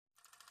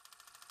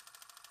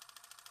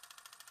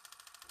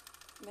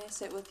May I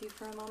sit with you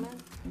for a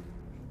moment?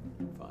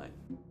 Fine.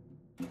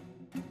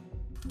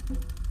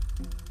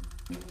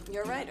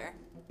 You're a writer.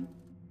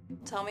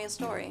 Tell me a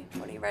story.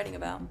 What are you writing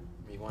about?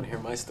 You want to hear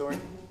my story?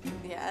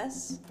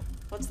 Yes?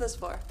 What's this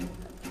for?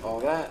 All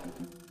that.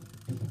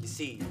 You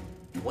see,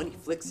 when he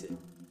flicks it,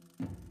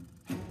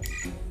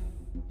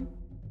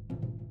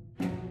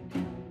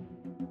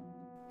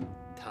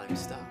 time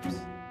stops.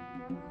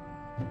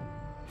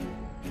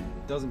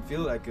 Doesn't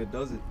feel that good,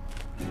 does it?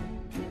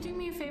 Do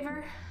me a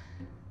favor.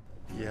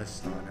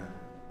 Yes, Anna.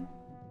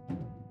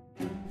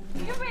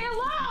 Leave me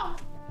alone!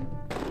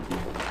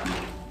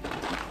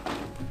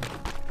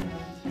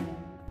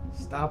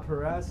 Stop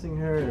harassing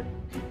her.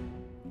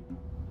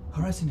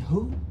 Harassing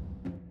who?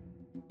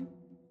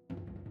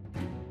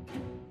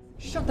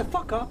 Shut the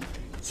fuck up,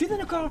 sit in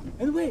the car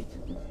and wait.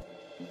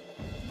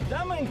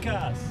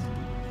 Damenkas!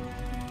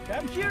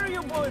 Come here,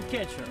 you bullet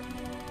catcher!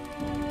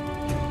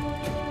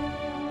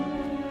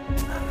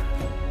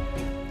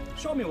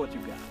 Show me what you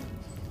got.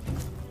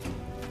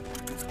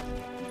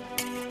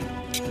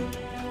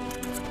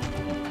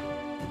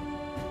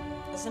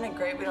 Isn't it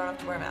great we don't have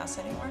to wear masks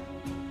anymore?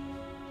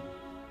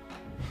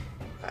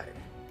 I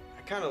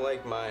kind of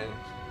like mine.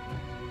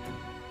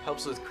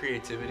 Helps with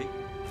creativity.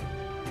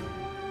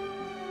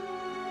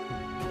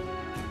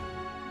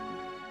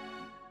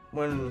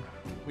 When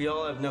we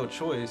all have no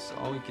choice,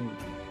 all we can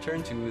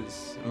turn to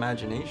is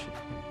imagination.